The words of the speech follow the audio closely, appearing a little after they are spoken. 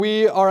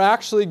We are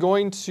actually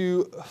going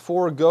to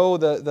forego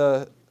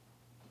the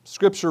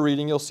scripture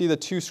reading. You'll see the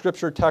two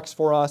scripture texts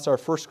for us are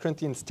 1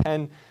 Corinthians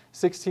 10,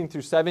 16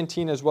 through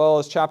 17, as well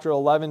as chapter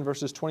 11,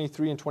 verses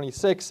 23 and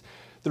 26.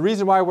 The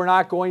reason why we're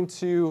not going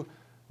to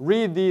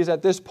read these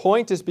at this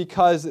point is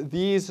because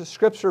these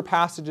scripture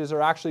passages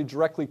are actually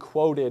directly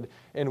quoted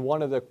in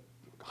one of the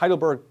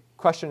Heidelberg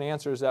question and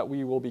answers that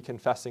we will be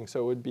confessing, so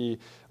it would be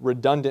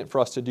redundant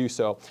for us to do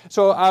so.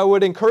 So I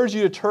would encourage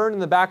you to turn in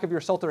the back of your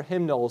Psalter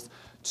hymnals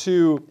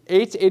to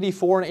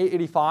 884 and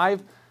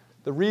 885.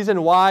 The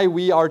reason why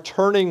we are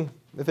turning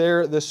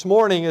there this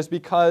morning is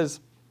because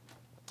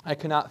I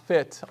cannot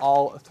fit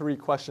all three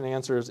question and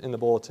answers in the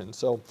bulletin.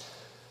 So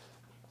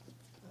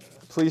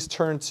please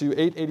turn to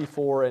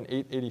 884 and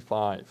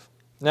 885.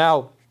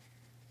 Now,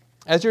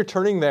 as you're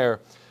turning there,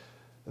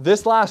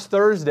 this last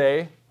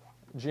Thursday,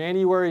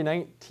 January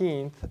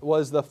 19th,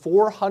 was the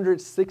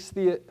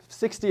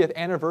 460th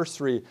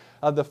anniversary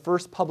of the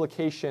first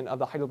publication of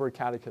the Heidelberg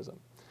Catechism.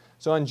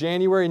 So on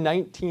January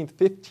 19th,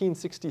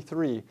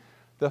 1563,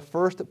 the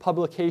first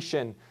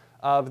publication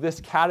of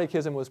this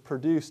catechism was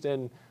produced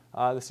in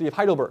the city of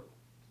Heidelberg,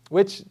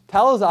 which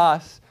tells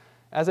us,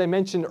 as I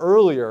mentioned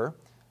earlier,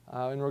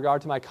 in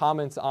regard to my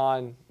comments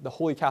on the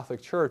Holy Catholic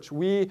Church,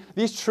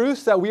 these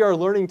truths that we are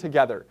learning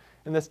together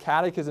in this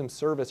catechism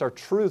service are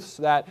truths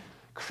that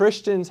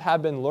Christians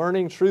have been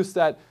learning, truths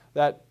that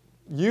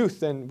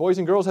youth and boys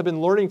and girls have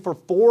been learning for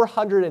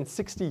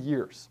 460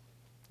 years.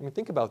 I mean,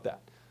 think about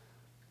that.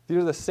 These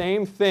are the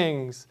same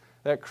things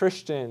that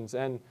Christians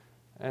and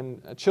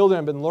children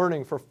have been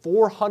learning for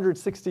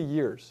 460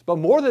 years. But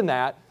more than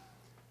that,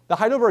 the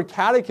Heidelberg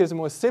Catechism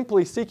was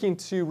simply seeking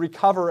to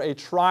recover the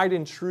tried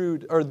and true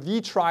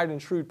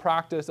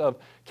practice of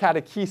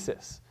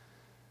catechesis.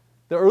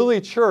 The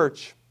early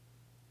church,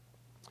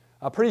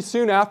 pretty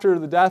soon after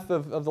the death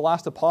of the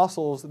last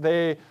apostles,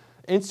 they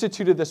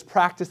instituted this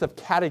practice of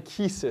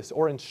catechesis,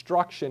 or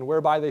instruction,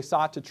 whereby they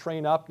sought to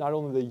train up not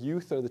only the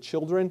youth or the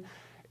children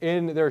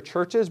in their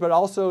churches, but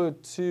also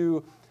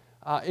to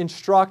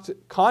instruct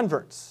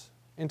converts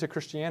into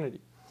Christianity.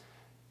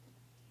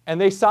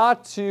 And they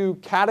sought to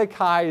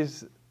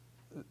catechize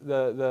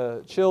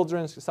the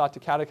children, sought to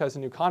catechize the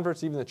new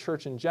converts, even the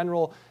church in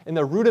general, in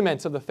the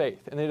rudiments of the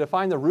faith. And they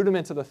defined the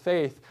rudiments of the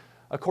faith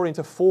according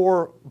to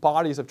four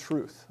bodies of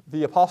truth: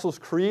 the Apostles'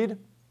 Creed,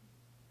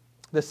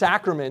 the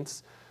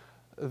sacraments,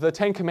 the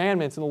Ten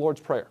Commandments, and the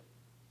Lord's Prayer.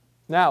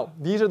 Now,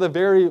 these are the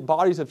very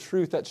bodies of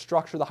truth that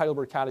structure the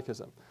Heidelberg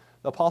Catechism.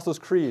 The Apostles'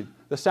 Creed,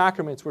 the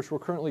sacraments, which we're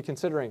currently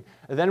considering.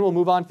 And then we'll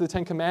move on to the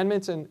Ten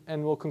Commandments, and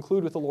we'll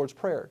conclude with the Lord's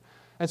Prayer.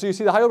 And so you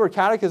see, the Heidelberg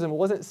Catechism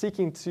wasn't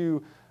seeking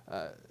to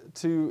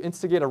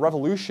instigate a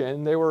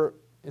revolution. They were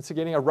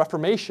instigating a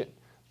reformation,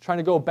 trying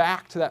to go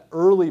back to that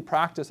early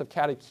practice of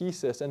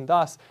catechesis. And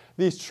thus,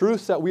 these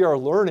truths that we are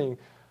learning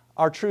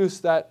are truths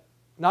that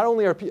not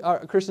only are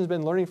Christians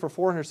been learning for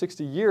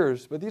 460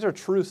 years, but these are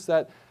truths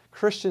that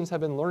Christians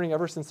have been learning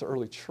ever since the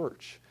early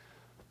church.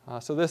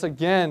 So this,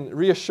 again,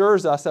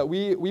 reassures us that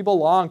we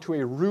belong to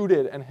a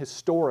rooted and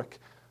historic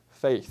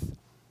faith.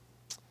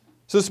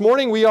 So this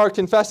morning we are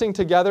confessing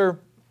together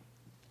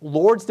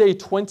Lord's Day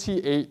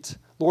 28.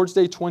 Lord's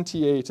Day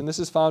 28, and this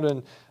is found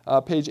in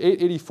page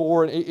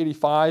 884 and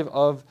 885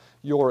 of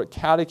your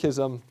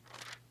catechism.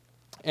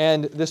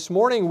 And this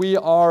morning we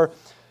are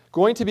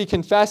going to be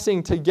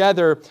confessing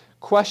together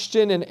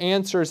question and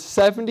answers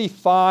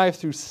 75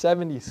 through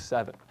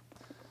 77.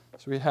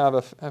 So we have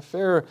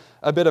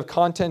a bit of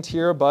content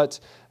here, but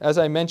as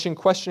I mentioned,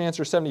 question and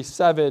answer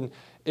 77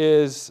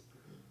 is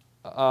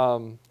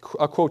a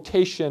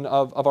quotation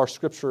of our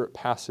scripture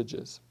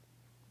passages.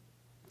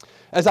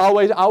 As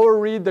always, I will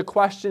read the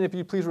question if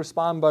you please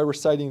respond by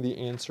reciting the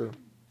answer.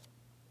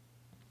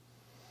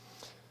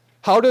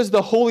 How does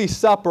the Holy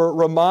Supper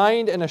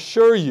remind and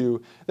assure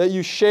you that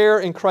you share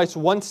in Christ's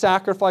one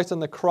sacrifice on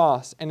the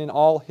cross and in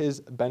all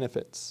his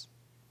benefits?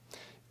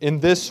 In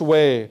this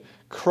way,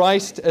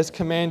 Christ has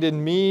commanded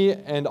me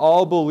and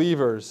all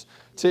believers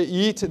to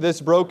eat this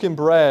broken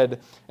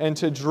bread and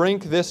to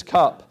drink this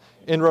cup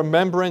in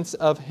remembrance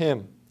of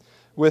him.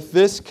 With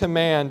this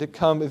command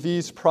come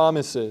these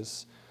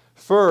promises.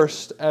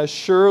 First, as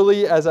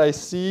surely as I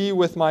see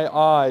with my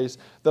eyes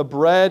the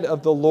bread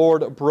of the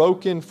Lord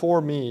broken for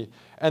me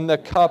and the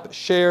cup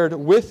shared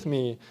with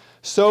me,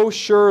 so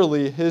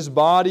surely his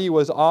body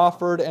was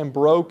offered and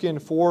broken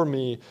for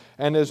me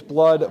and his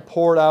blood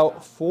poured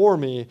out for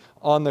me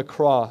on the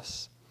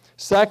cross.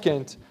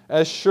 Second,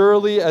 as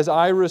surely as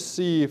I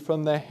receive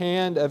from the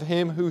hand of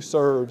him who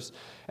serves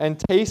and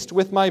taste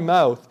with my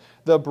mouth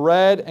the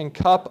bread and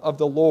cup of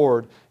the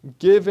Lord,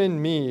 given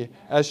me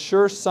as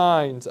sure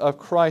signs of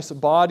Christ's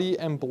body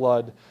and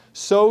blood,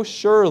 so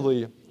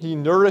surely he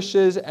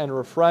nourishes and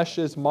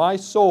refreshes my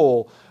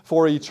soul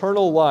for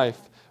eternal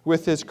life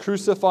with his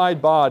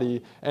crucified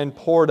body and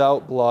poured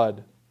out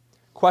blood.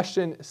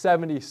 Question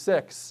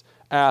 76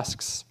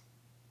 asks,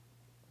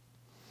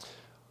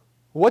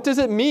 what does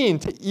it mean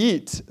to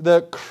eat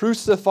the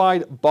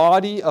crucified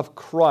body of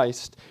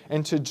Christ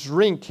and to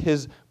drink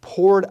his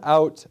poured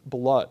out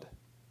blood?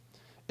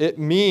 It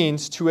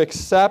means to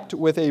accept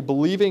with a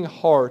believing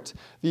heart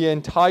the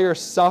entire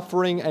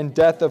suffering and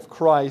death of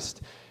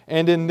Christ,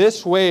 and in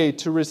this way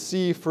to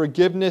receive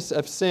forgiveness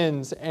of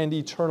sins and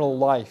eternal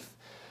life.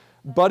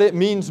 But it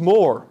means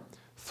more.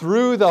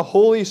 Through the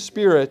Holy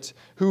Spirit,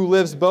 who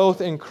lives both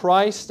in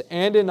Christ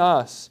and in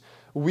us,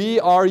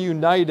 we are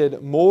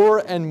united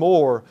more and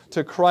more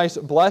to Christ's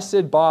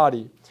blessed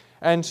body.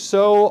 And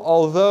so,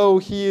 although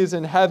He is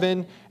in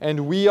heaven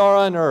and we are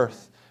on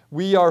earth,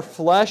 we are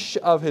flesh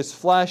of His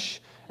flesh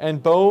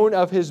and bone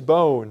of His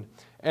bone,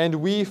 and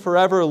we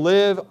forever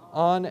live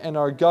on and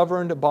are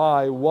governed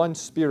by one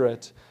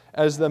Spirit,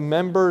 as the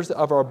members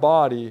of our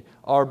body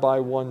are by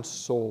one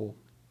soul.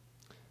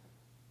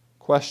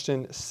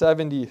 Question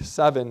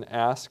 77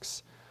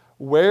 asks,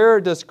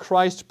 where does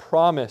Christ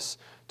promise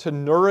to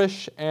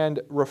nourish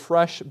and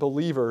refresh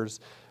believers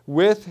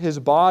with His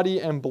body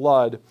and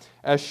blood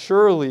as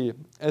surely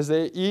as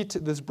they eat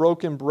this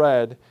broken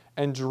bread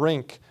and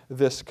drink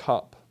this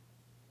cup?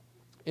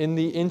 In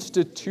the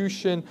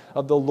institution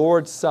of the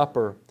Lord's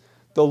Supper,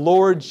 the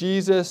Lord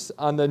Jesus,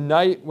 on the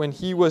night when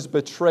He was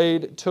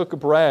betrayed, took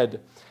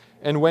bread,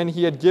 and when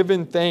He had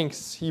given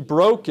thanks, He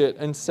broke it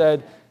and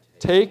said,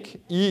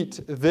 "Take, eat,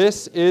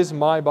 this is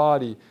my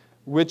body,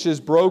 which is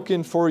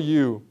broken for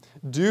you.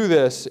 Do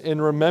this in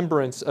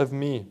remembrance of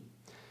me."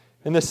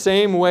 In the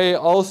same way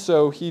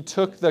also He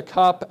took the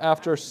cup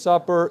after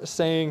supper,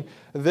 saying,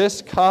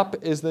 "This cup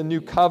is the new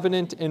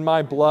covenant in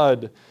my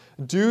blood.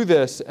 Do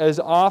this as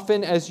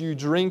often as you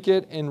drink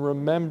it in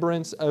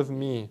remembrance of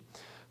me.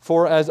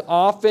 For as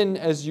often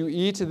as you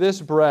eat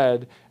this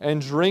bread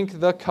and drink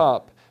the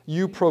cup,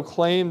 you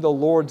proclaim the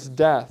Lord's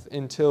death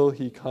until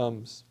He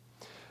comes."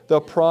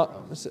 The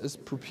promise is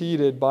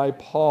repeated by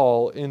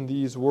Paul in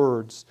these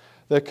words.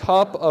 The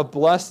cup of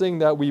blessing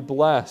that we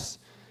bless,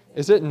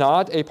 is it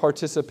not a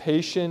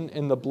participation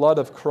in the blood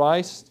of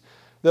Christ?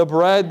 The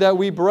bread that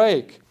we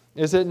break,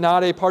 is it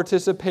not a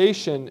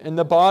participation in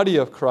the body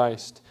of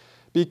Christ?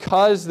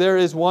 Because there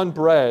is one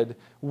bread,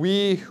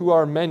 we who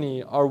are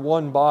many are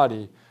one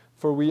body,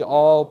 for we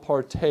all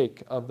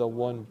partake of the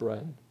one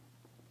bread.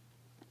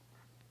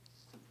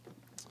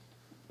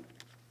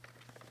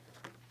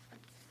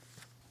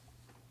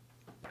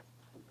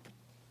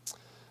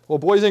 Well,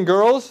 boys and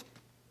girls,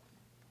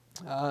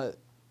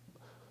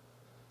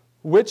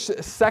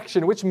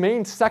 which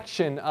main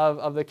section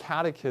of the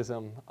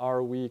catechism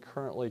are we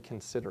currently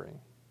considering?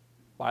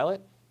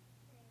 Violet?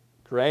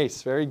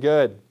 Grace, very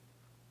good.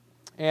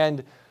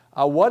 And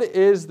what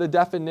is the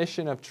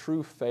definition of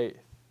true faith?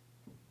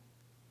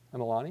 Emalani?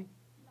 Knowledge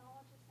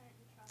of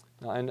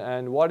certain truth.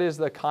 And what is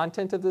the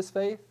content of this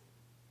faith?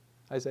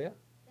 Isaiah?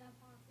 The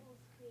Apostles'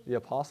 Creed. The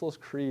Apostles'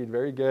 Creed,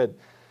 very good.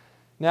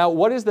 Now,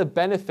 what is the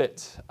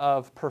benefit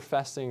of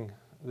professing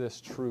this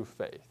true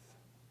faith?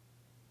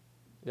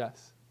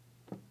 Yes?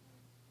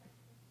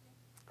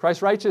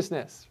 Christ's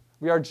righteousness.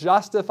 We are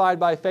justified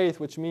by faith,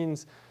 which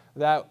means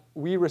that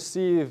we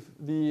receive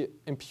the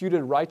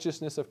imputed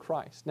righteousness of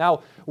Christ.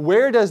 Now,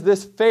 where does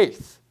this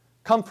faith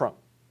come from?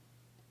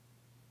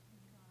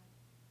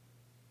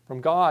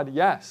 From God,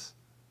 yes.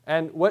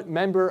 And what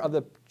member of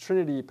the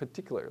Trinity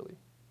particularly?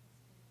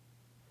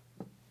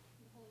 The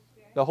Holy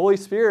Spirit. The Holy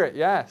Spirit,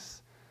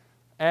 yes.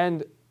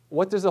 And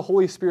what does the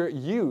Holy Spirit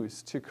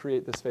use to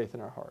create this faith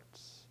in our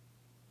hearts?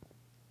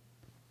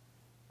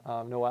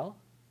 Noel?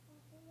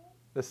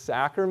 The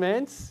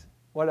sacraments.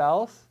 What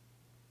else?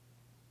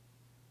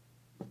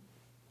 The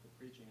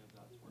preaching of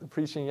God's word. The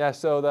preaching, yes.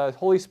 So the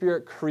Holy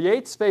Spirit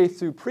creates faith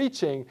through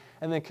preaching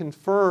and then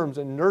confirms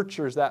and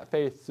nurtures that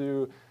faith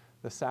through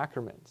the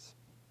sacraments.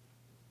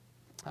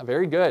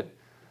 Very good.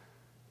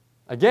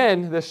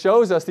 Again, this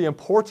shows us the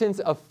importance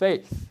of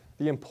faith,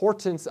 the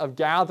importance of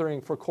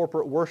gathering for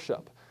corporate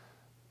worship.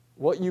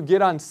 What you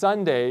get on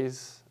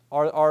Sundays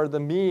are the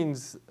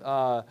means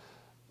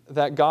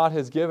that God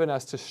has given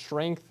us to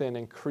strengthen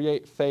and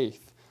create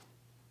faith.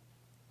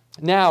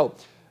 Now,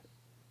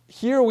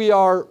 here we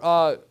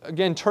are,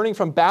 again, turning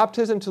from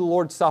baptism to the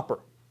Lord's Supper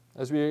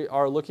as we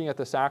are looking at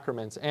the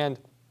sacraments. And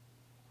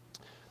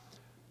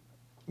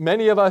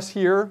many of us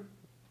here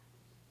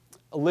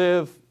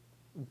live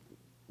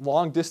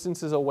long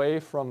distances away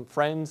from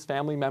friends,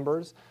 family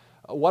members.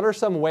 What are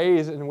some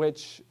ways in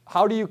which,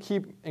 how do you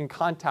keep in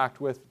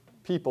contact with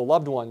people,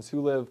 loved ones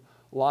who live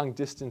long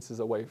distances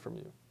away from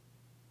you?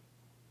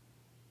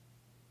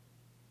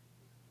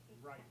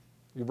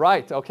 You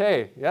write,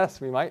 okay. Yes,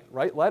 we might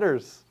write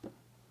letters.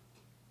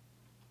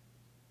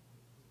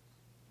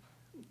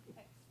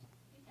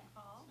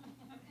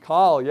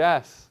 Call,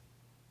 yes.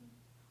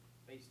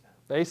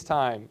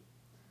 FaceTime.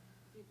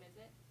 Do you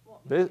visit?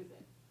 Well,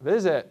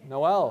 Visit,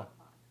 Noel.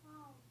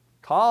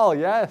 Call,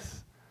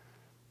 yes.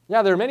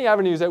 Yeah, there are many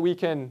avenues that we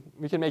can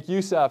make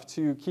use of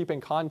to keep in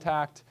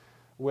contact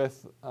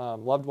with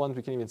loved ones.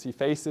 We can even see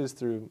faces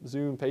through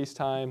Zoom,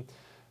 FaceTime.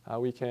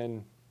 We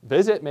can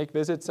make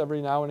visits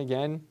every now and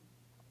again.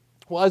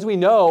 Well, as we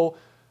know,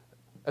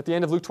 at the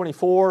end of Luke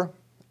 24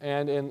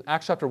 and in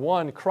Acts chapter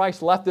 1,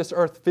 Christ left this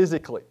earth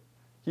physically.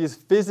 He is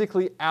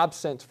physically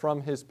absent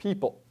from His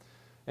people.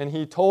 And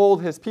he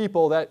told his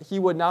people that he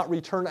would not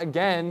return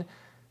again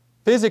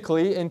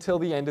physically until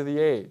the end of the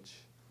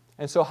age.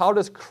 And so how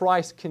does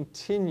Christ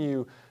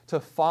continue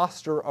to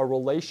foster a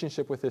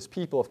relationship with his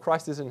people? If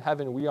Christ is in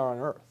heaven, we are on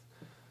earth.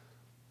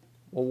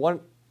 Well,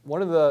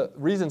 one of the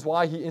reasons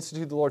why he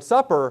instituted the Lord's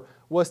Supper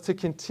was to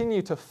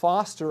continue to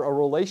foster a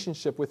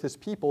relationship with his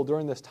people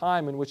during this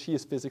time in which he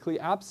is physically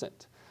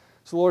absent.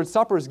 So the Lord's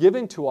Supper is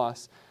given to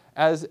us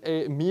as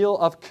a meal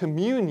of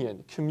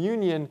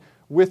communion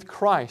with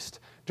Christ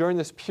during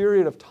this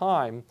period of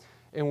time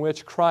in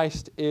which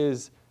Christ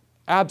is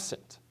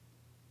absent.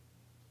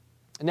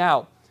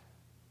 Now,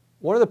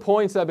 one of the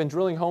points that I've been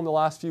drilling home the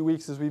last few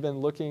weeks as we've been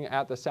looking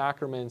at the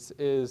sacraments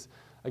is,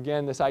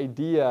 again, this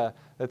idea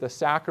that the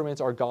sacraments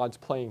are God's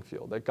playing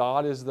field, that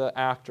God is the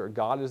actor,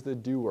 God is the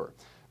doer.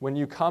 When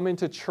you come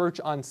into church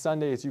on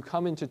Sundays, you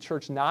come into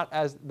church not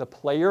as the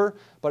player,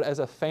 but as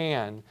a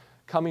fan,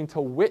 coming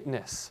to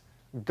witness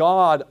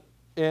God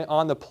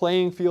on the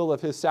playing field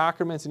of his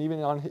sacraments and even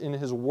in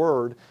his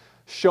word,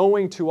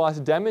 showing to us,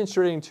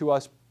 demonstrating to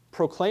us,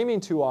 proclaiming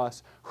to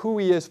us who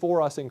he is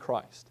for us in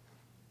Christ.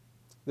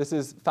 This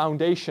is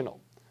foundational.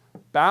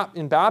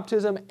 In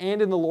baptism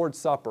and in the Lord's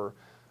Supper,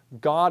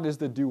 God is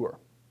the doer.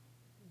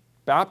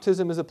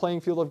 Baptism is the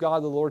playing field of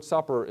God. The Lord's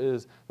Supper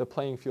is the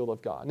playing field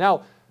of God.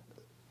 Now,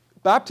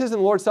 baptism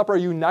and the Lord's Supper are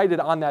united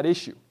on that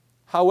issue.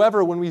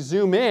 However, when we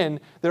zoom in,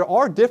 there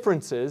are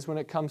differences when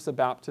it comes to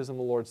baptism and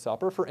the Lord's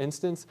Supper. For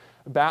instance,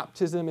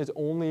 baptism is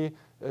only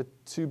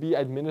to be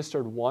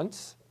administered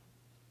once.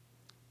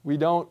 We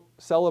don't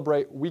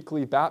celebrate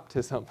weekly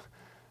baptism,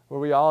 where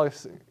we all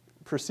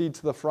proceed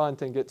to the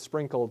front and get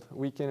sprinkled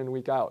week in and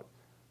week out.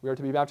 We are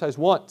to be baptized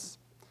once.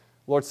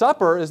 Lord's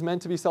Supper is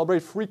meant to be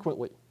celebrated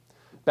frequently.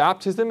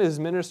 Baptism is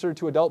administered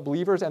to adult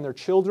believers and their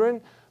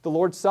children. The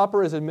Lord's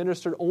Supper is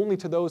administered only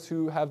to those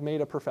who have made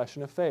a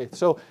profession of faith.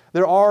 So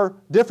there are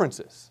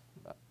differences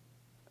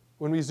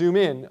when we zoom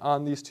in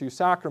on these two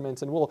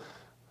sacraments, and we'll,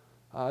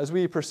 as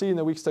we proceed in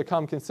the weeks to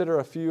come, consider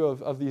a few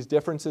of these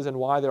differences and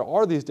why there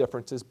are these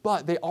differences,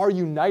 but they are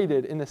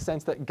united in the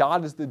sense that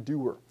God is the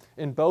doer.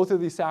 In both of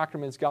these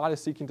sacraments, God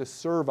is seeking to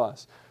serve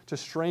us, to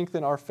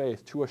strengthen our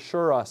faith, to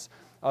assure us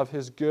of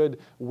his good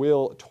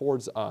will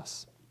towards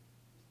us.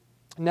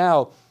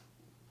 Now,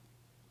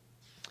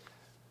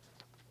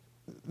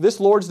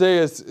 this Lord's Day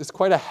is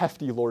quite a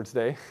hefty Lord's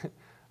Day.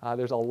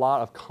 There's a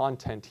lot of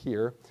content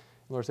here.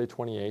 Lord's Day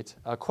 28.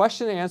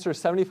 Question and answers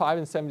 75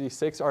 and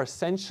 76 are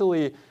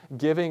essentially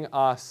giving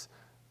us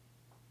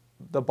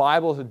the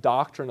Bible's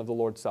doctrine of the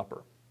Lord's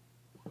Supper.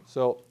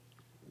 So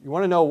you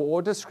want to know,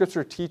 what does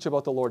Scripture teach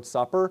about the Lord's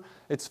Supper?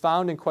 It's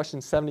found in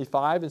questions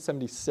 75 and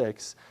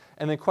 76.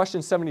 And then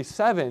question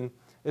 77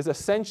 is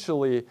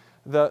essentially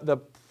the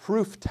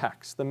proof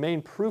text, the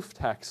main proof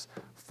text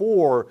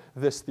for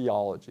this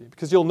theology.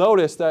 Because you'll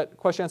notice that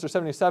question answer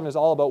 77 is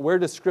all about where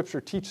does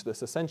Scripture teach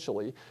this,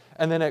 essentially.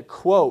 And then it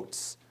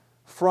quotes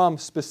from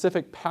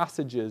specific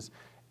passages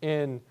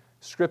in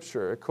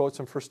Scripture. It quotes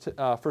from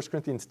 1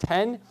 Corinthians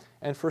 10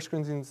 and 1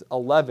 Corinthians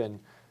 11.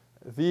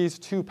 These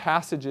two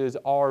passages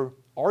are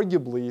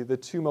arguably the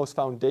two most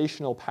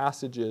foundational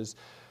passages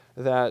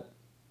that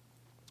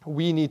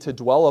we need to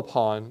dwell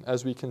upon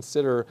as we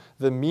consider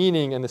the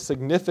meaning and the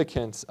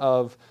significance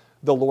of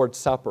the Lord's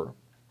Supper.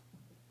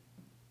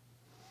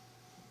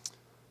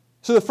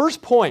 So the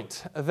first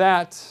point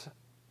that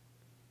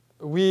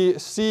we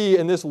see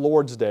in this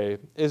Lord's Day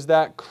is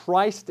that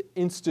Christ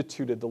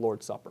instituted the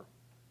Lord's Supper.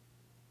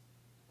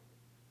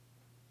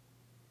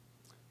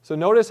 So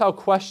notice how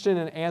question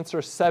and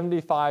answer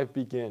 75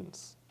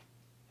 begins.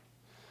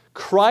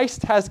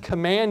 Christ has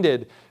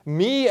commanded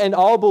me and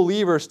all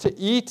believers to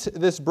eat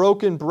this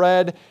broken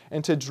bread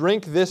and to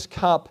drink this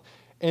cup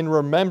in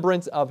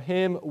remembrance of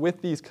him.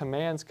 With these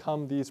commands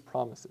come these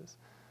promises.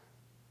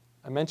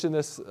 I mentioned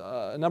this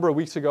a number of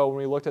weeks ago when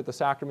we looked at the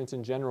sacraments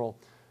in general.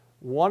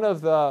 One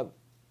of the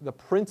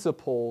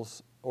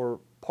principles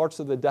or parts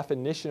of the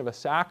definition of a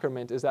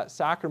sacrament is that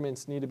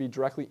sacraments need to be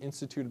directly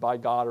instituted by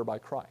God or by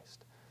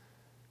Christ.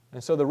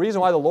 And so the reason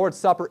why the Lord's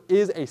Supper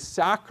is a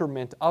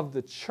sacrament of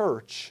the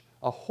church,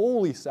 a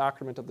holy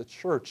sacrament of the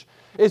church,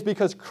 is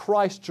because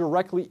Christ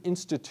directly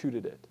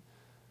instituted it.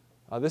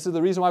 This is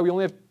the reason why we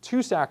only have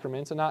 2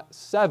 sacraments and not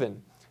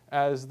 7,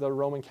 as the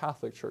Roman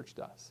Catholic Church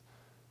does.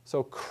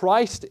 So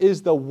Christ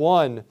is the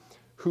one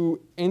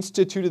who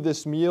instituted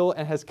this meal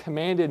and has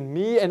commanded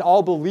me and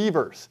all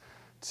believers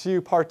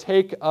to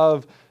partake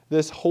of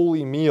this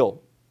holy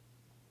meal.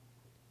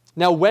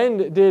 Now,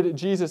 when did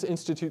Jesus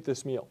institute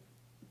this meal?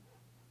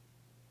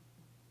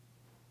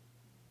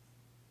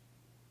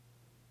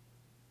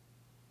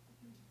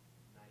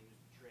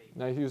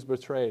 Now he was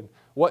betrayed.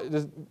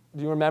 Do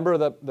you remember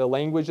the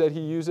language that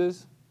he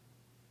uses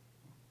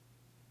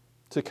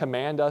to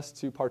command us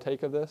to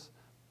partake of this?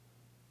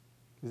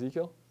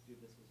 Ezekiel? Do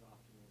this as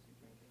often as you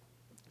drink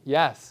it.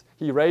 Yes.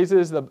 He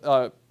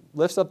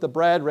lifts up the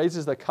bread,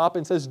 raises the cup,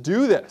 and says,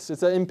 do this.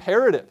 It's an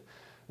imperative.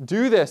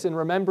 Do this in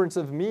remembrance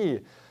of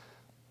me.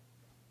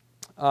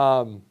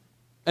 And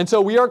so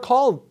we are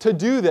called to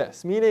do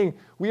this, meaning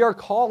we are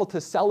called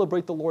to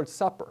celebrate the Lord's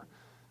Supper.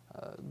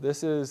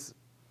 This is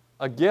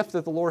a gift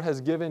that the Lord has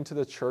given to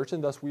the church,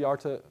 and thus we are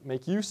to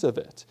make use of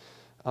it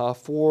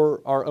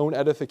for our own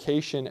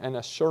edification and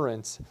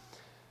assurance.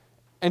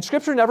 And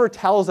Scripture never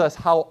tells us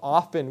how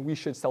often we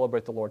should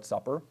celebrate the Lord's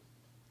Supper.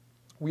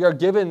 We are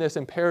given this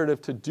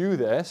imperative to do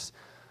this,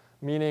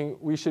 meaning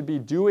we should be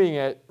doing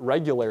it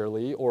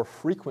regularly or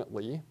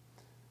frequently.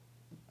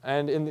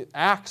 And in the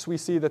Acts, we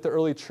see that the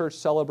early church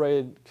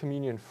celebrated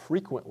communion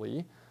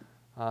frequently,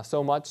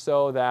 so much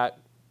so that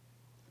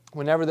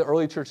whenever the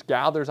early church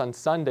gathers on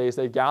Sundays,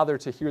 they gather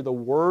to hear the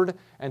word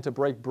and to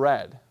break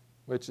bread,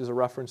 which is a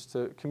reference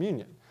to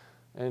communion.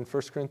 In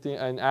 1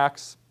 Corinthians and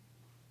Acts,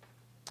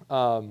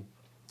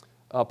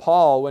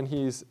 Paul, when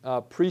he's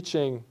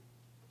preaching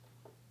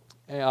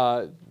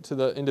to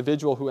the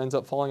individual who ends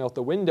up falling out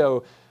the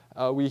window,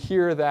 we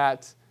hear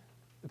that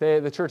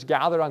the church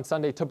gathered on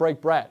Sunday to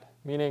break bread,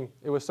 meaning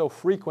it was so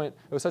frequent,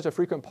 it was such a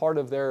frequent part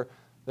of their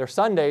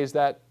Sundays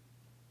that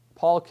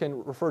Paul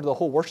can refer to the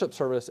whole worship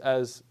service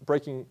as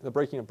the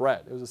breaking of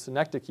bread. It was a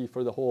synecdoche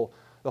for the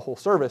whole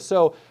service.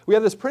 So we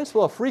have this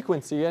principle of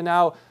frequency, and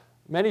now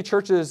many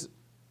churches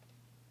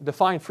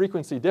define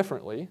frequency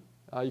differently.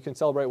 You can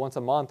celebrate once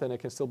a month, and it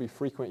can still be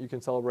frequent. You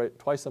can celebrate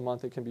twice a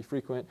month, it can be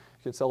frequent.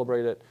 You can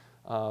celebrate it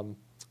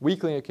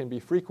weekly, it can be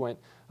frequent.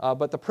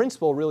 But the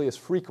principle really is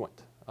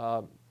frequent.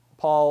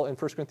 Paul in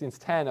 1 Corinthians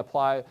 10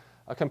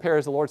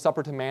 compares the Lord's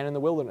Supper to man in the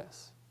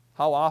wilderness.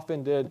 How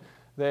often did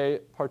they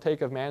partake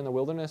of man in the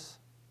wilderness?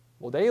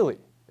 Well, daily.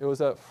 It was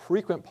a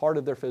frequent part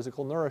of their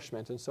physical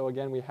nourishment. And so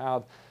again, we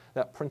have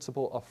that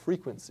principle of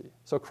frequency.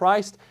 So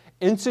Christ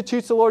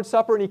institutes the Lord's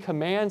Supper, and he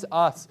commands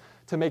us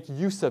to make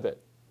use of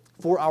it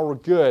for our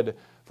good,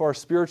 for our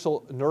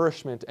spiritual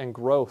nourishment and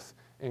growth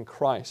in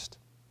Christ.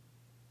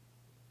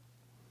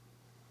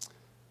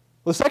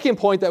 The second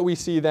point that we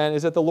see then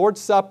is that the Lord's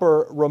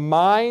Supper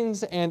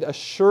reminds and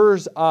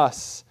assures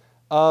us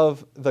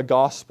of the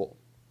gospel.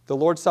 The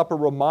Lord's Supper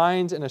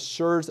reminds and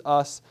assures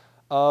us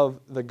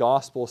of the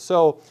gospel.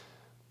 So,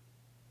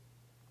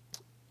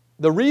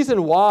 the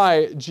reason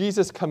why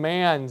Jesus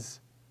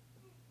commands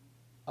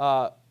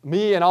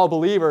me and all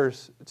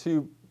believers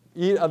to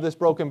eat of this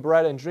broken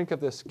bread and drink of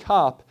this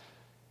cup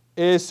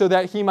is so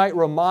that he might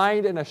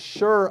remind and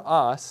assure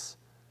us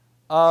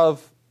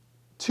of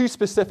two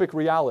specific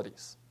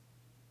realities.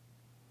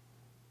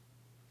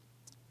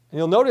 And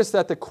you'll notice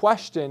that the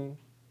question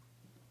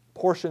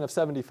portion of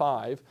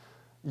 75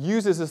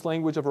 uses this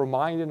language of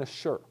remind and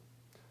assure.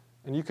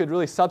 And you could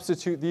really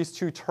substitute these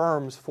two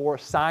terms for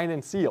sign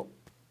and seal.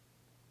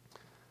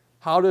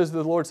 How does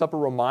the Lord's Supper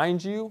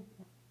remind you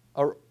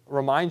of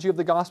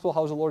the gospel?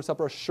 How does the Lord's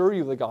Supper assure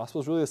you of the gospel?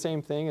 It's really the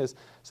same thing as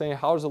saying,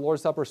 how does the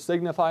Lord's Supper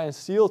signify and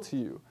seal to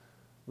you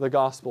the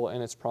gospel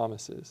and its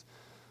promises?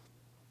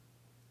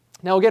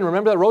 Now again,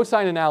 remember that road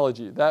sign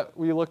analogy that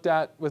we looked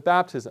at with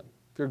baptism.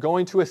 If you're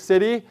going to a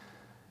city,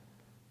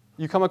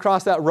 you come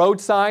across that road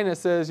sign that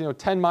says,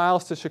 10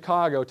 miles to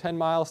Chicago, 10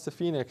 miles to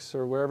Phoenix,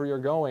 or wherever you're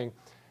going.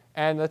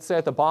 And let's say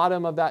at the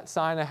bottom of that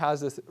sign it has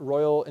this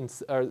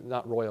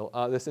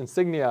this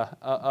insignia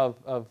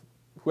of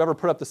whoever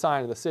put up the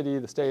sign, the city,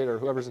 the state, or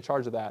whoever's in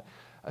charge of that.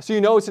 So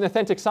you know it's an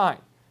authentic sign.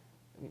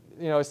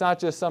 It's not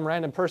just some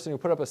random person who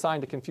put up a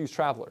sign to confuse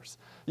travelers.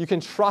 You can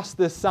trust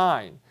this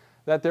sign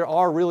that there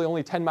are really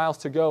only 10 miles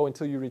to go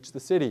until you reach the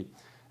city.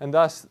 And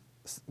thus,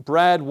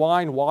 bread,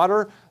 wine,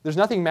 water, there's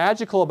nothing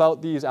magical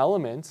about these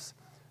elements,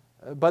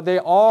 but they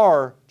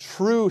are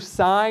true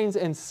signs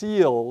and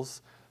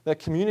seals that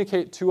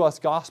communicate to us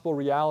gospel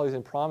realities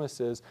and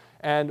promises.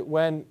 And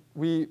when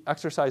we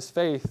exercise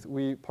faith,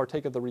 we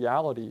partake of the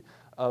reality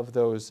of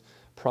those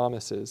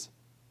promises.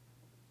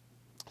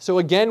 So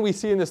again, we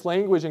see in this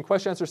language in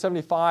question answer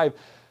 75,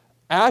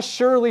 as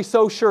surely,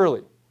 so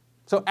surely.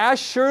 So as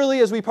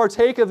surely as we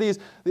partake of the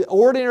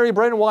ordinary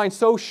bread and wine,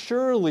 so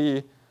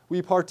surely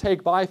we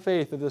partake by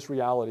faith of this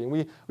reality.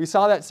 And we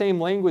saw that same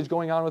language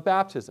going on with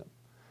baptism.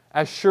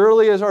 As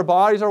surely as our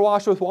bodies are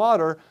washed with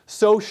water,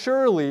 so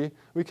surely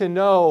we can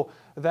know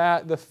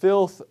that the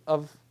filth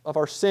of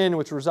our sin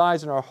which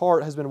resides in our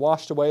heart has been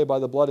washed away by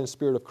the blood and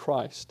Spirit of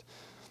Christ.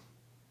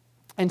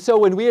 And so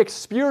when we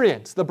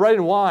experience the bread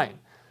and wine,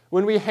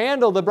 when we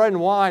handle the bread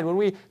and wine, when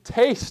we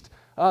taste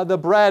the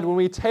bread, when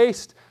we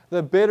taste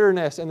the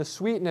bitterness and the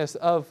sweetness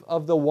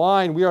of the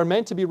wine, we are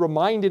meant to be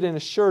reminded and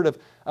assured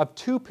of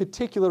two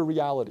particular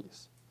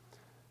realities.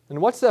 And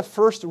what's that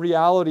first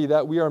reality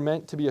that we are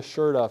meant to be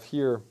assured of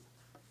here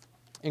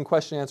in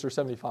question answer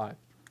 75?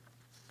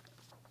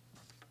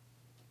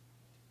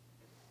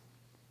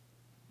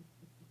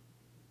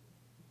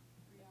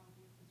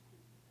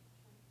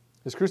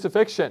 His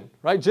crucifixion,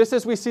 right? Just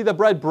as we see the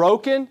bread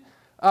broken,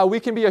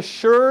 we can be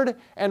assured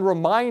and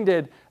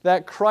reminded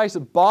that Christ's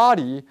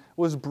body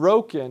was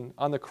broken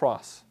on the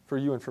cross for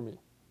you and for me.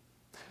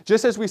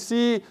 Just as we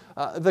see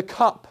the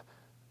cup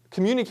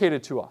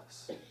communicated to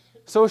us,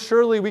 so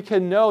surely we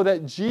can know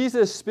that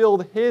Jesus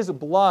spilled his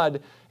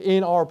blood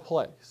in our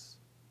place.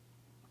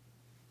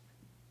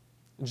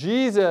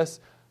 Jesus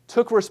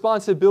took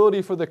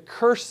responsibility for the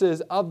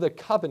curses of the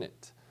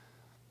covenant,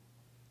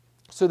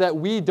 so that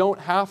we don't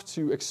have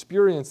to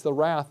experience the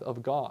wrath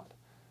of God.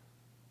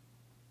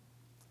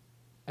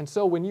 And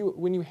so when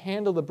you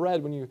handle the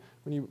bread, when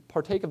you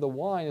partake of the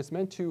wine, it's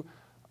meant to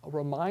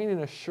remind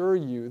and assure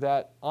you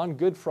that on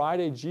Good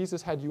Friday,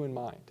 Jesus had you in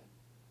mind,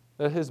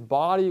 that his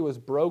body was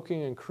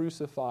broken and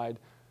crucified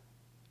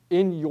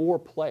in your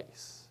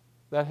place,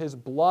 that his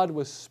blood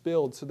was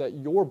spilled so that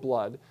your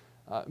blood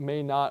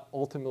may not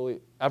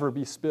ultimately ever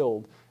be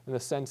spilled in the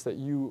sense that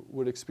you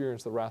would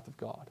experience the wrath of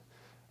God.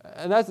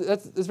 And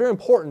that's very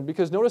important,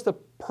 because notice the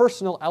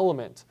personal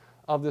element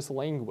of this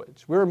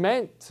language. We're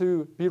meant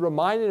to be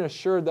reminded and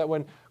assured that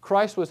when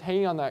Christ was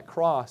hanging on that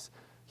cross,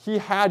 he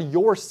had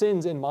your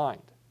sins in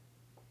mind. I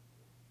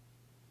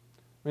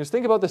mean, just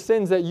think about the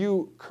sins that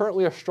you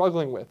currently are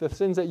struggling with, the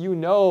sins that you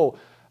know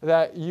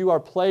that you are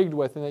plagued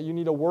with and that you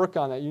need to work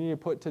on, that you need to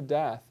put to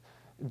death.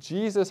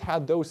 Jesus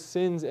had those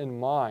sins in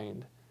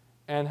mind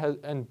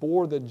and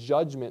bore the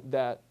judgment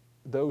that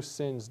those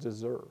sins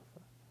deserve.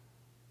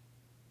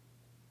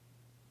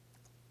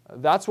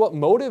 That's what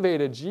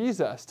motivated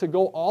Jesus to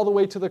go all the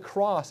way to the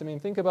cross. I mean,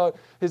 think about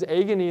his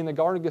agony in the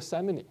Garden of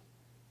Gethsemane.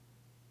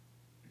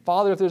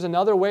 Father, if there's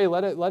another way,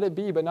 let it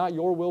be, but not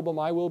your will, but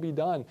my will be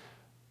done.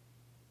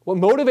 What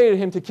motivated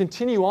him to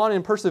continue on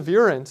in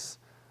perseverance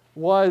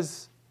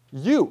was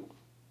you.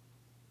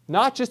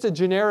 Not just a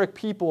generic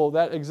people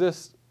that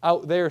exists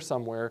out there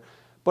somewhere,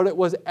 but it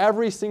was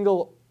every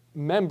single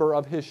member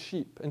of his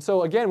sheep. And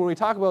so again, when we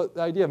talk about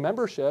the idea of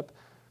membership,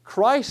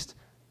 Christ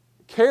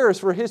cares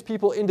for his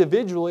people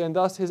individually, and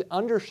thus his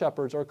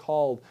under-shepherds are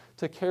called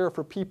to care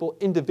for people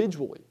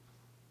individually.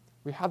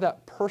 We have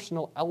that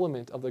personal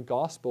element of the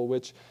gospel,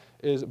 which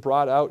is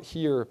brought out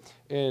here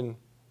in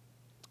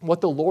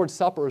what the Lord's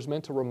Supper is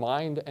meant to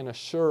remind and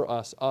assure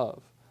us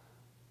of.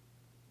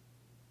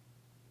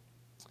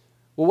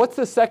 Well, what's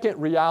the second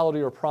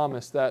reality or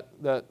promise that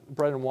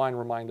bread and wine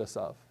remind us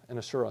of and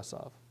assure us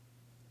of?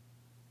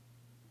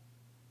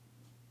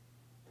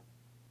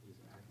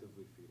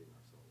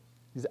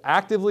 He's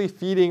actively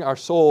feeding our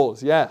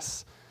souls,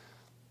 yes.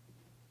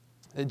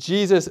 That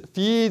Jesus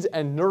feeds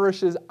and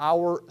nourishes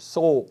our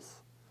souls.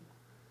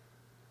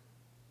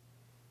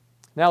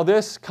 Now,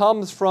 this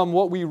comes from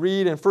what we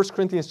read in 1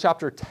 Corinthians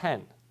chapter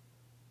 10,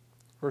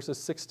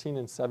 verses 16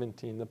 and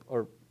 17,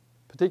 or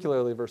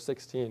particularly verse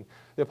 16.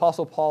 The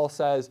Apostle Paul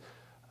says,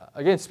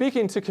 again,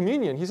 speaking to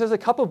communion, he says, a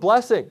cup of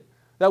blessing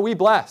that we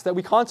bless, that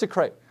we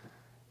consecrate.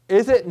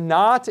 Is it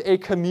not a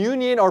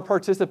communion or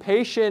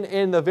participation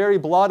in the very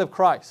blood of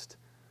Christ?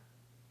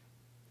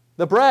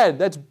 The bread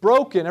that's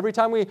broken every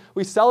time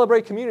we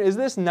celebrate communion, is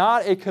this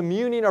not a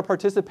communion or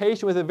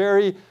participation with the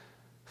very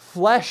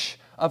flesh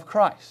of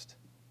Christ?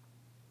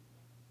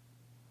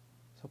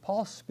 So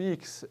Paul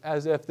speaks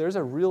as if there's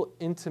a real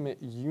intimate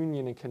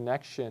union and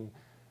connection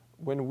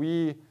when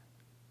we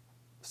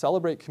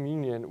celebrate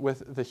communion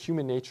with the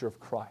human nature of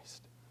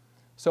Christ.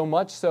 So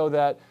much so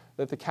that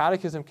the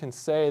Catechism can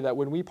say that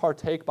when we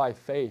partake by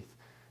faith,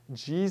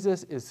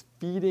 Jesus is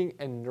feeding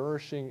and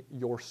nourishing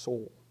your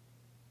soul.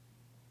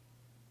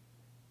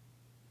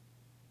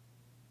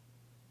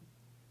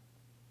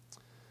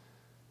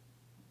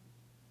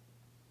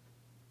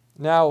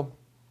 Now,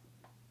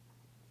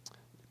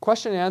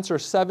 question and answer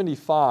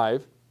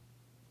 75,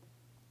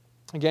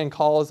 again,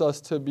 calls us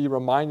to be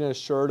reminded and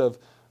assured of,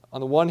 on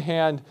the one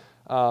hand,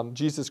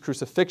 Jesus'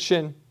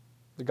 crucifixion,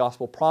 the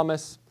gospel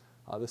promise.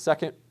 The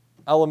second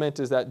element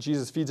is that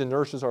Jesus feeds and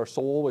nourishes our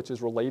soul, which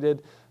is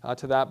related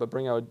to that, but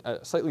bring out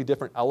a slightly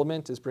different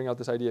element, is bring out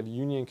this idea of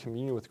union and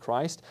communion with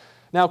Christ.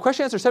 Now,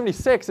 question answer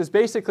 76 is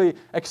basically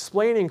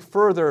explaining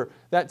further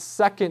that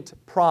second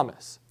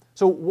promise.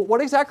 So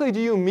what exactly do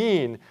you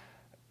mean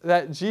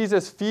that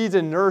Jesus feeds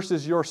and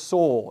nourishes your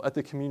soul at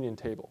the communion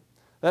table?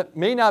 That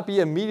may not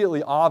be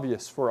immediately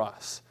obvious for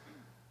us.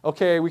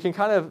 Okay, we can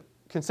kind of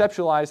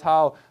conceptualize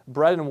how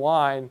bread and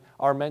wine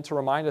are meant to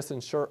remind us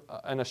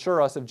and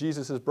assure us of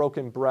Jesus'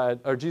 broken bread,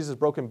 or Jesus'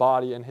 broken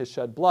body and his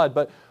shed blood.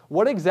 But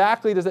what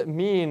exactly does it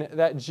mean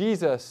that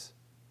Jesus,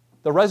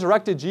 the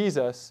resurrected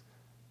Jesus,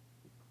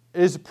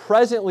 is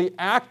presently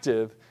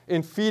active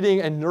in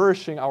feeding and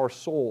nourishing our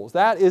souls?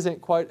 That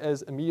isn't quite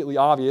as immediately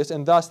obvious,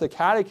 and thus the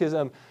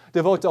Catechism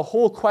devotes a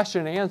whole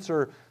question and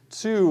answer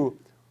to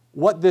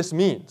what this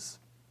means.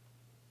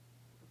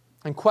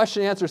 And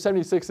question and answer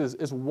 76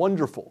 is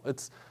wonderful.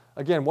 It's,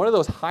 again, one of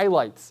those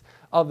highlights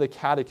of the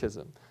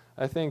Catechism.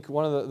 I think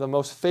one of the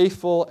most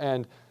faithful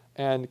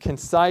and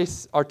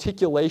concise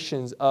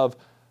articulations of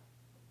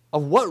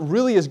what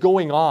really is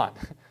going on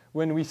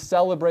when we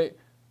celebrate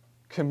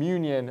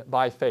communion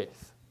by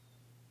faith.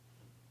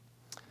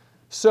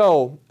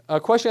 So,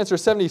 question answer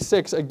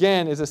 76,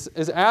 again,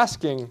 is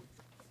asking,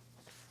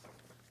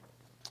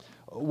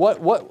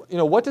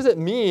 what does it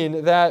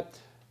mean that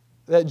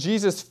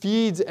Jesus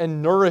feeds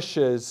and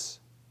nourishes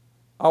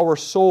our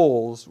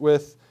souls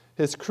with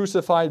his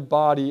crucified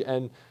body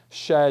and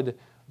shed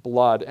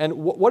blood? And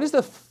what is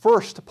the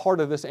first part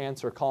of this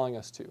answer calling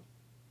us to?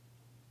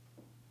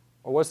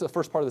 Or what's the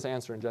first part of this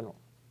answer in general?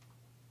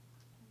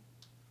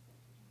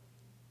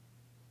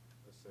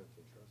 Assent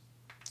and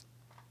trust.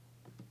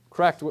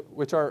 Correct,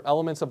 which are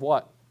elements of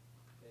what?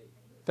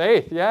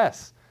 Faith,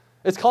 yes.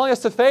 It's calling us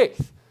to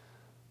faith.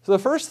 So the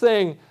first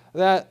thing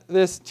that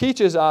this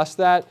teaches us,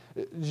 that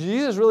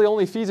Jesus really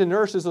only feeds and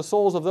nourishes the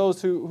souls of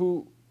those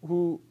who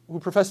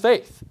profess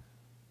faith.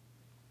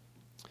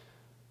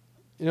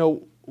 You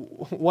know,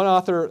 one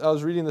author I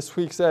was reading this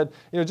week said,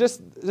 you know,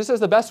 just as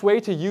the best way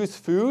to use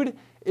food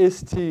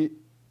is to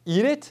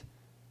eat it,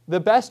 the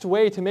best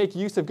way to make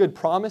use of good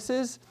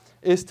promises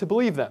is to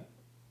believe them.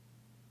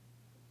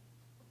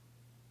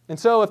 And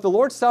so if the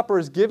Lord's Supper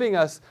is giving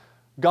us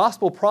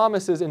gospel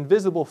promises in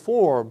visible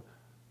form,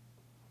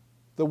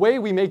 the way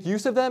we make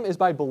use of them is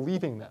by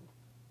believing them.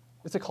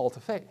 It's a call to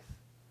faith.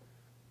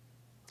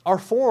 Our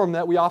form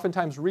that we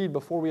oftentimes read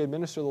before we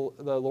administer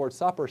the Lord's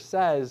Supper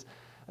says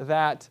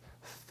that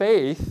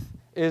faith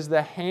is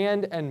the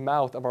hand and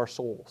mouth of our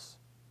souls.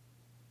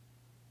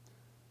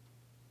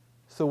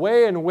 So the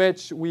way in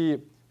which we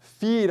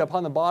feed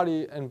upon the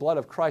body and blood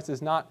of Christ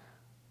is not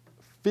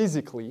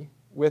physically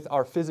with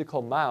our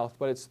physical mouth,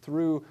 but it's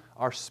through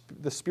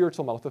the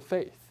spiritual mouth of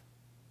faith.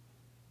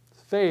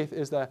 Faith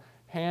is the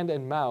hand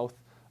and mouth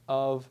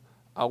of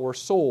our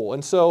soul.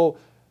 And so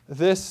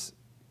this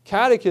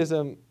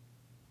catechism,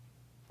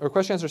 or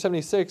question answer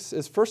 76,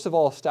 is first of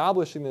all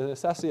establishing the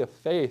necessity of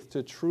faith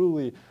to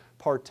truly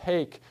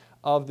partake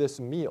of this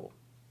meal.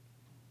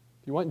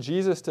 If you want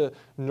Jesus to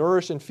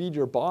nourish and feed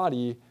your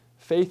body,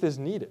 faith is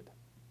needed.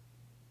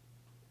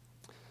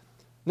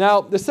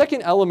 Now, the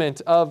second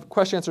element of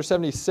question answer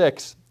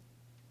 76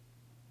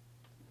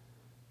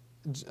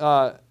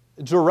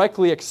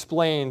 directly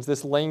explains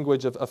this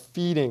language of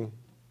feeding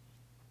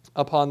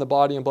upon the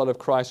body and blood of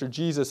Christ, or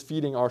Jesus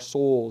feeding our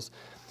souls.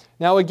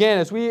 Now, again,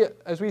 as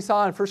we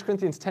saw in 1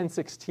 Corinthians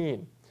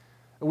 10:16,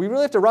 we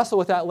really have to wrestle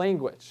with that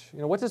language. You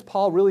know, what does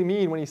Paul really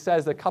mean when he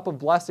says the cup of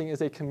blessing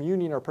is a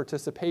communion or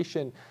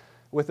participation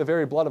with the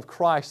very blood of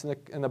Christ,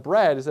 and the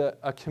bread is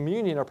a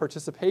communion or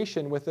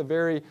participation with the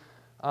very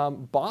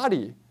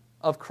body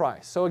of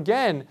Christ? So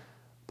again,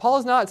 Paul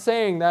is not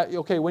saying that,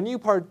 okay, when you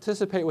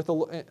participate with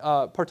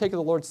partake of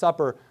the Lord's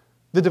Supper,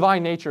 the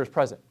divine nature is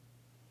present.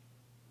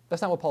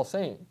 That's not what Paul's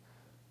saying.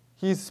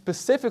 He's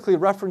specifically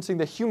referencing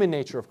the human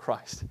nature of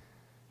Christ.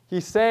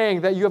 He's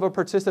saying that you have a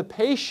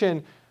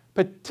participation,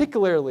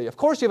 particularly, of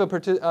course you have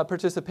a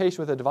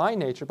participation with the divine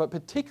nature, but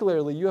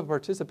particularly you have a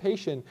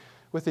participation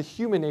with the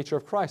human nature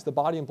of Christ, the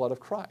body and blood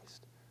of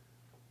Christ.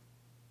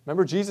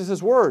 Remember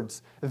Jesus'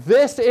 words,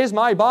 "This is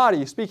my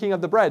body," speaking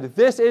of the bread.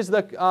 "This is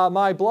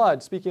my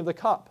blood," speaking of the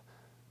cup.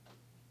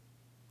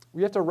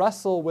 We have to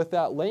wrestle with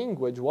that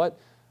language. What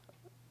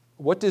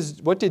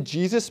did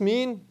Jesus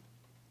mean?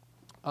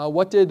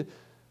 What did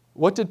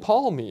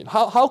Paul mean?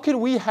 How can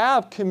we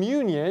have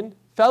communion,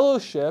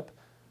 fellowship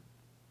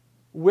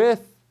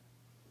with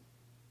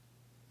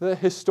the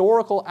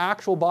historical,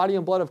 actual body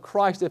and blood of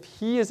Christ if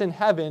He is in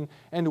heaven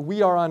and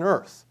we are on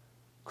earth?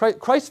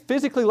 Christ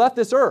physically left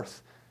this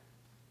earth.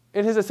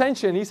 In His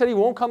ascension, He said He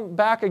won't come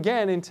back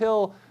again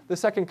until the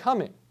second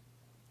coming.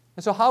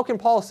 And so how can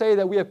Paul say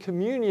that we have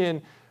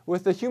communion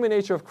with the human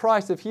nature of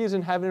Christ if He is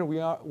in heaven and we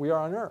are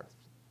on earth?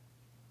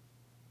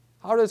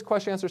 How does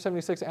question answer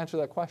 76 answer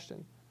that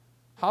question?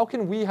 How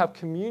can we have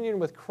communion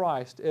with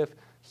Christ if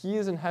He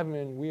is in heaven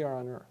and we are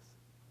on earth?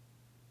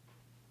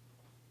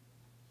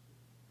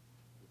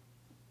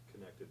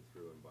 Connected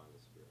through and by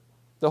the Spirit.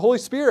 The Holy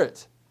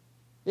Spirit.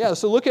 Yeah,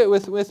 so look at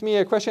with me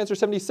at question answer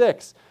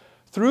 76.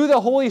 Through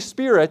the Holy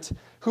Spirit,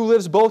 who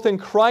lives both in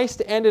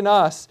Christ and in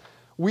us,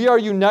 we are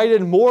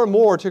united more and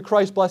more to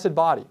Christ's blessed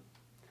body.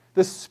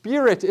 The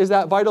Spirit is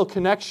that vital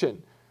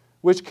connection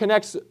which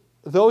connects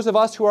those of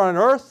us who are on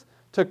earth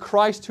to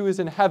Christ who is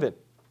in heaven.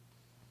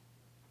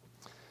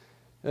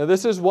 Now,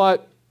 this is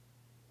what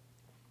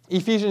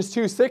Ephesians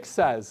 2:6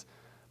 says.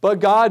 "But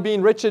God,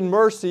 being rich in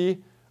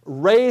mercy,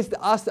 raised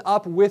us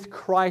up with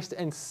Christ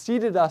and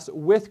seated us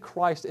with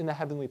Christ in the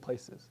heavenly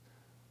places."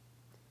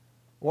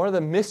 One of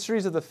the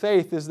mysteries of the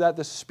faith is that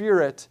the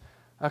Spirit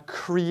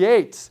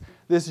creates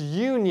this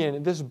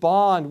union, this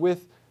bond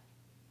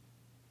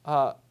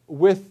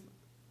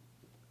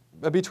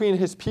between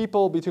His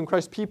people, between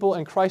Christ's people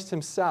and Christ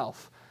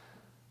Himself,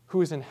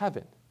 who is in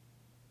heaven.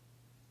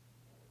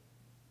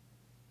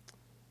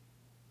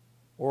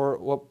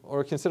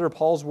 Or consider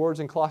Paul's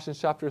words in Colossians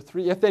chapter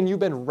 3. "If then you've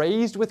been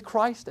raised with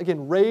Christ,"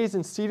 again, raised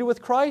and seated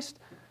with Christ,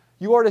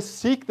 "you are to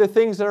seek the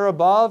things that are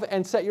above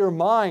and set your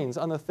minds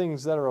on the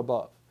things that are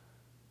above."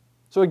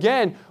 So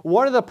again,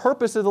 one of the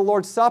purposes of the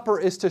Lord's Supper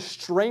is to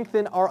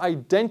strengthen our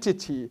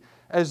identity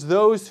as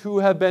those who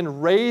have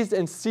been raised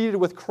and seated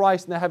with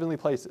Christ in the heavenly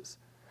places.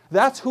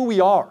 That's who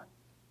we are.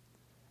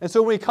 And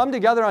so when we come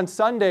together on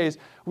Sundays,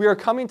 we are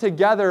coming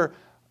together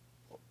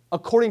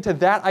according to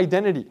that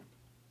identity,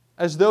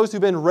 as those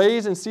who've been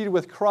raised and seated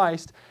with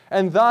Christ,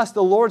 and thus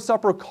the Lord's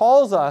Supper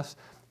calls us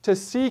to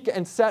seek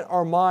and set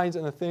our minds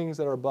on the things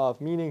that are above,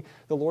 meaning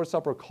the Lord's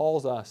Supper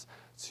calls us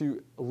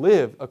to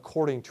live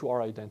according to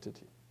our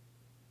identity.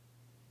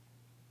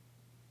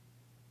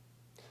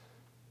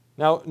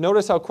 Now,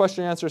 notice how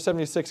question and answer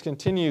 76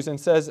 continues and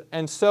says,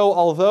 "And so,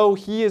 although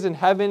He is in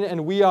heaven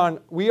and we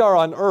are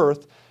on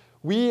earth,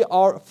 we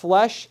are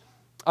flesh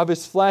of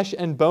his flesh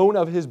and bone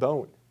of his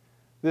bone.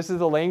 This is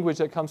the language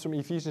that comes from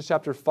Ephesians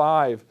chapter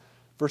 5,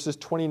 verses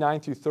 29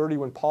 through 30,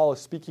 when Paul is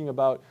speaking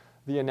about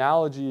the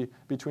analogy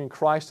between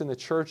Christ and the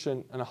church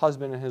and a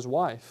husband and his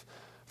wife.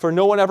 For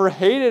no one ever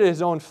hated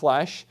his own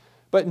flesh,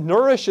 but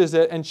nourishes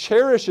it and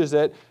cherishes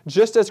it,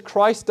 just as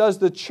Christ does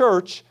the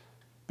church,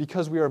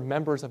 because we are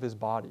members of his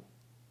body.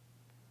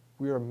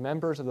 We are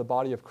members of the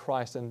body of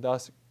Christ, and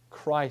thus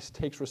Christ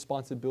takes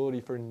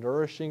responsibility for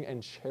nourishing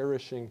and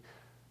cherishing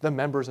the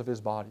members of his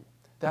body.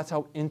 That's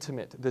how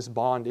intimate this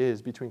bond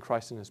is between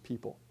Christ and his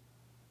people.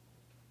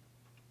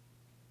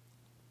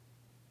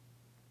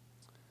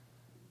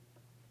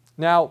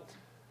 Now,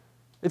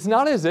 it's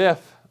not as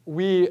if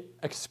we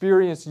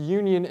experience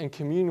union and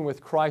communion with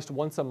Christ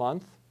once a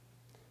month,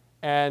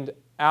 and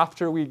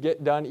after we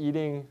get done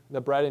eating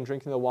the bread and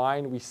drinking the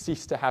wine, we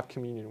cease to have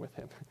communion with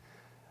him.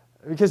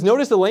 Because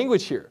notice the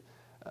language here.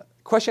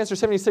 Question answer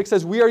 76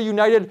 says, we are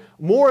united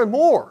more and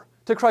more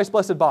to Christ's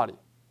blessed body.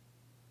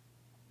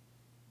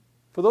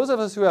 For those of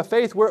us who have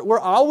faith, we're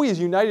always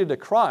united to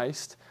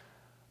Christ,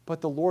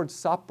 but the Lord's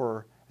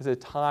Supper is a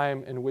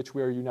time in which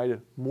we are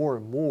united more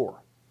and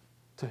more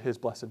to his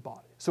blessed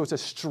body. So it's a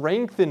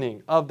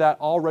strengthening of that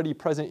already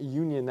present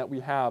union that we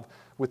have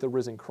with the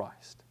risen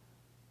Christ.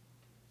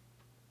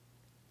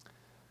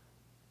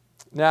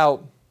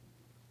 Now,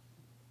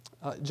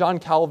 John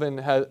Calvin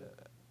has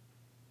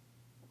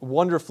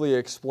wonderfully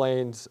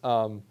explains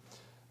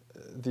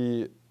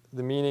the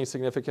meaning,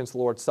 significance of the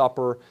Lord's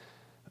Supper.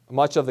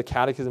 Much of the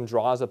Catechism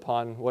draws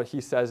upon what he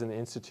says in the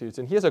Institutes.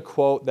 And he has a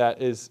quote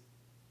that is,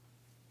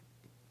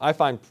 I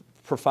find,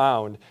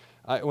 profound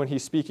when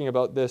he's speaking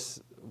about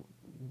this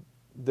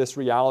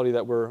reality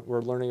that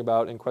we're learning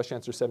about in question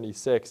answer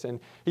 76. And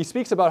he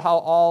speaks about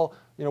how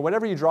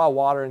whenever you draw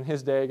water in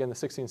his day, again, the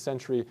 16th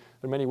century,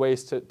 there are many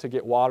ways to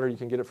get water. You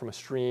can get it from a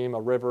stream,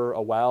 a river,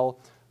 a well.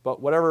 But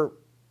whatever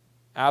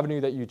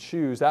avenue that you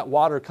choose, that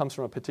water comes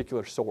from a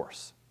particular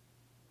source.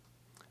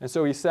 And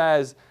so he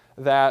says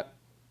that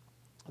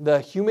the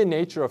human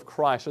nature of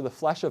Christ, or the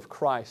flesh of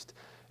Christ,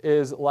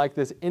 is like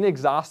this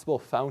inexhaustible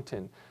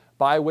fountain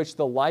by which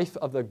the life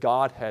of the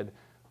Godhead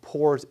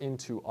pours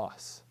into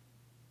us.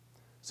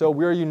 So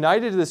we're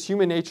united to this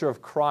human nature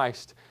of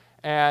Christ,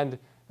 and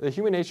the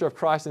human nature of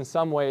Christ in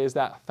some way is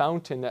that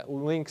fountain that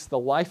links the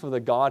life of the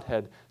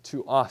Godhead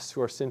to us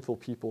who are sinful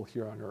people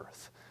here on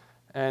earth.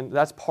 And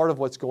that's part of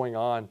what's going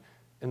on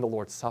in the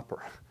Lord's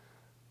Supper.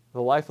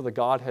 The life of the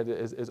Godhead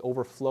is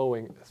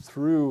overflowing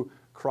through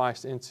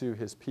Christ into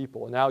his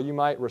people. Now you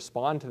might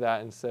respond to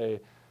that and say,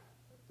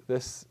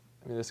 this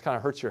kind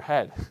of hurts your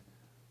head.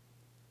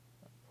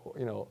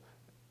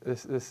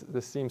 This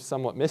seems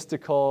somewhat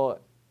mystical.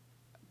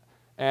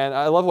 And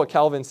I love what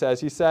Calvin says.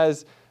 He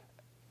says,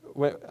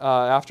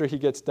 after he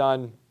gets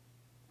done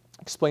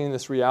explaining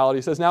this reality,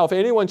 he says, now if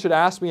anyone should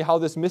ask me how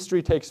this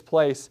mystery takes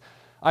place,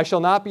 I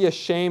shall not be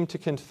ashamed to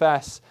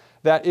confess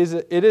that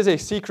it is a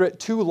secret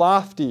too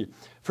lofty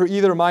for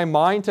either my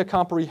mind to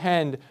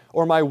comprehend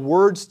or my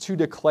words to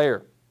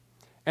declare.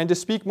 And to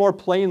speak more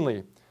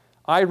plainly,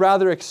 I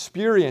rather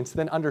experience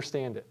than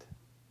understand it.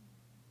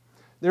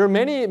 There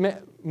are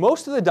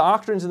most of the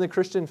doctrines in the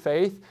Christian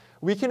faith,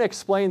 we can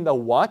explain the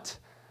what,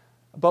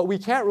 but we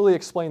can't really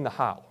explain the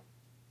how.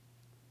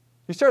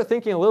 You start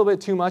thinking a little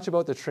bit too much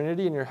about the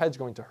Trinity and your head's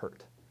going to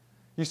hurt.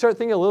 You start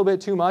thinking a little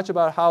bit too much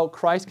about how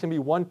Christ can be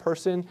one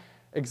person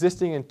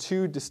existing in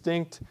two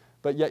distinct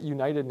but yet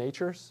united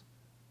natures,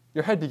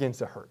 your head begins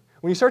to hurt.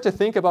 When you start to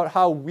think about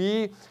how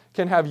we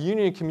can have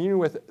union and communion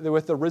with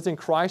the risen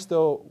Christ,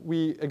 though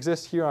we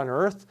exist here on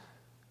earth,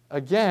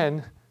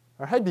 again,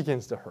 our head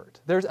begins to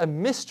hurt. There's a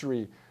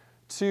mystery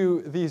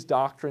to these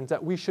doctrines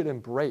that we should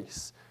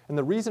embrace. And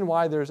the reason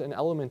why there's an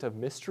element of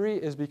mystery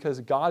is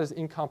because God is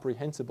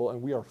incomprehensible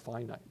and we are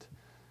finite.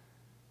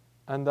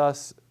 And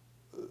thus,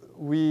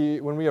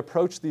 when we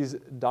approach these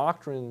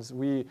doctrines,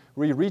 we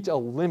reach a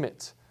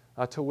limit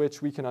to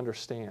which we can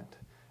understand.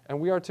 And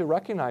we are to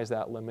recognize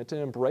that limit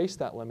and embrace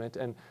that limit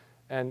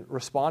and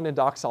respond in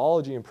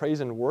doxology and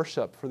praise and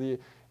worship for the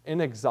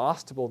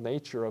inexhaustible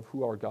nature of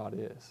who our God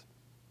is.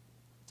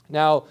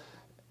 Now,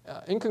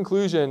 in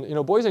conclusion,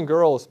 boys and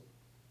girls,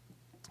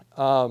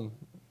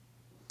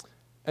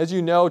 as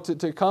you know,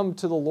 to come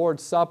to the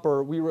Lord's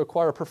Supper, we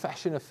require a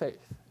profession of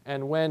faith.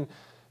 And when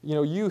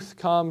youth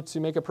come to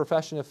make a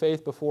profession of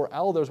faith before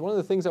elders, one of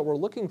the things that we're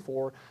looking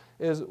for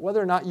is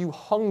whether or not you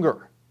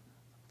hunger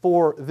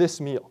for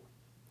this meal.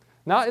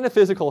 Not in a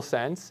physical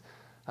sense.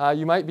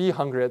 You might be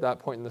hungry at that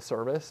point in the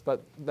service,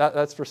 but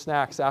that's for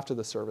snacks after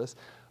the service.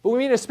 But we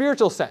mean in a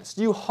spiritual sense.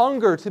 Do you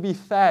hunger to be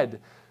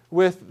fed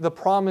with the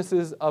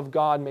promises of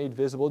God made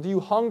visible? Do you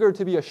hunger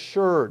to be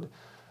assured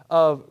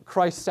of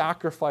Christ's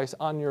sacrifice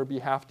on your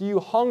behalf? Do you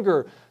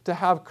hunger to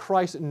have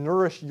Christ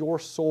nourish your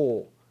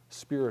soul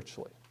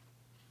spiritually?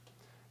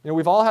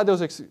 We've all had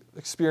those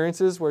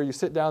experiences where you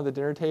sit down at the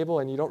dinner table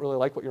and you don't really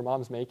like what your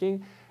mom's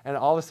making, and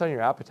all of a sudden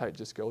your appetite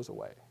just goes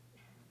away,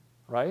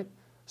 right?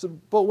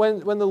 But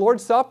when the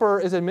Lord's Supper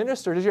is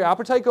administered, does your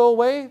appetite go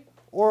away,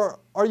 or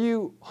are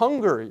you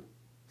hungry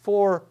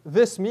for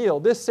this meal,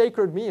 this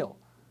sacred meal,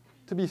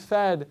 to be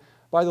fed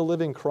by the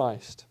living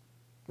Christ.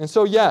 And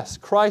so, yes,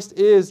 Christ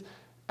is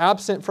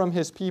absent from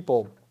his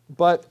people,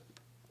 but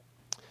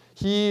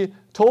he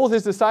told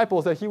his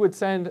disciples that he would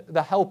send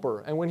the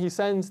Helper. And when he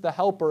sends the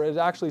Helper, it's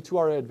actually to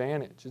our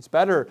advantage. It's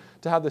better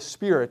to have the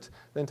Spirit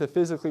than to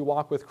physically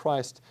walk with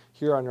Christ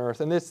here on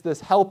earth. And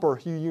this Helper,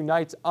 he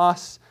unites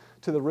us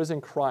to the risen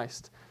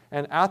Christ.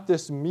 And at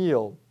this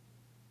meal,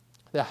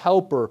 the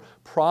Helper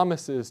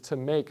promises to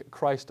make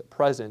Christ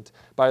present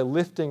by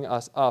lifting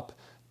us up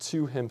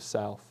to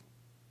himself.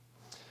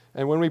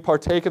 And when we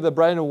partake of the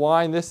bread and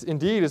wine, this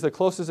indeed is the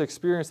closest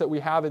experience that we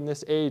have in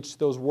this age to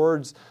those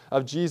words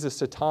of Jesus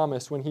to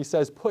Thomas when he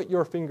says, "Put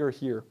your finger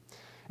here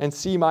and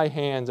see my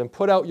hands, and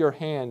put out your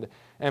hand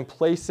and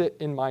place it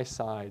in my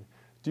side.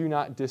 Do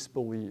not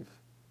disbelieve,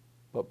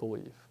 but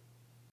believe."